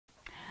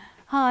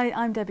Hi,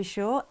 I'm Debbie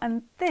Shaw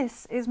and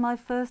this is my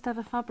first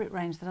ever fabric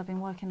range that I've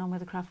been working on with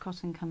the Craft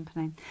Cotton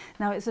Company.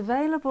 Now it's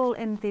available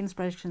in the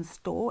Inspiration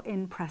store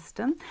in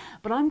Preston,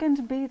 but I'm going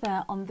to be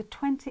there on the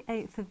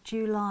 28th of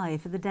July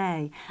for the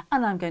day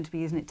and I'm going to be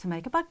using it to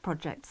make a bag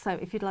project. So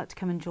if you'd like to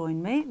come and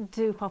join me,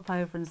 do pop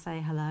over and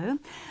say hello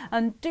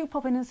and do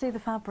pop in and see the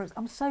fabrics.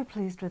 I'm so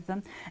pleased with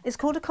them. It's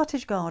called a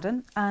cottage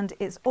garden and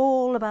it's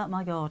all about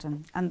my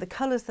garden and the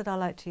colours that I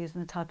like to use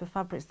and the type of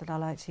fabrics that I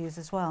like to use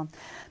as well.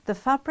 The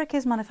fabric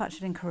is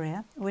manufactured in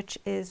Korea, which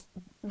is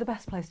the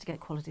best place to get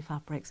quality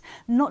fabrics.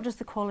 Not just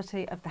the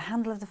quality of the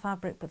handle of the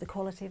fabric, but the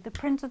quality of the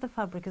print of the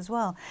fabric as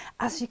well,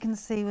 as you can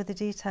see with the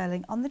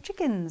detailing on the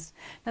chickens.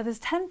 Now there's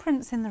 10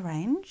 prints in the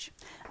range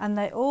and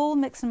they all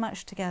mix and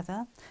match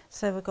together.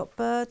 So we've got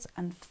birds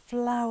and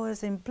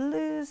flowers in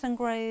blues and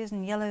greys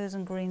and yellows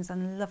and greens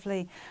and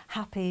lovely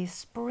happy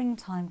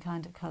springtime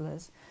kind of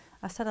colours.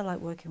 I said I like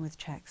working with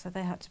checks, so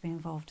they had to be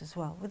involved as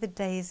well, with the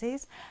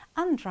daisies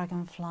and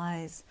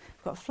dragonflies.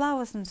 We've got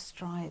flowers and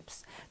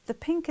stripes. The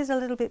pink is a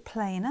little bit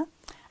plainer,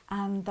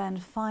 and then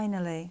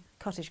finally,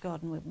 cottage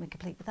garden wouldn't be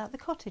complete without the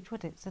cottage,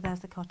 would it? So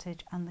there's the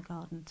cottage and the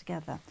garden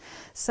together.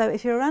 So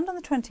if you're around on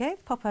the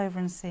 28th, pop over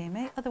and see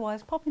me.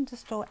 Otherwise, pop into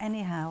store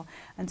anyhow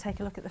and take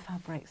a look at the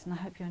fabrics, and I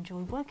hope you enjoy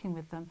working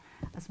with them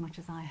as much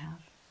as I have.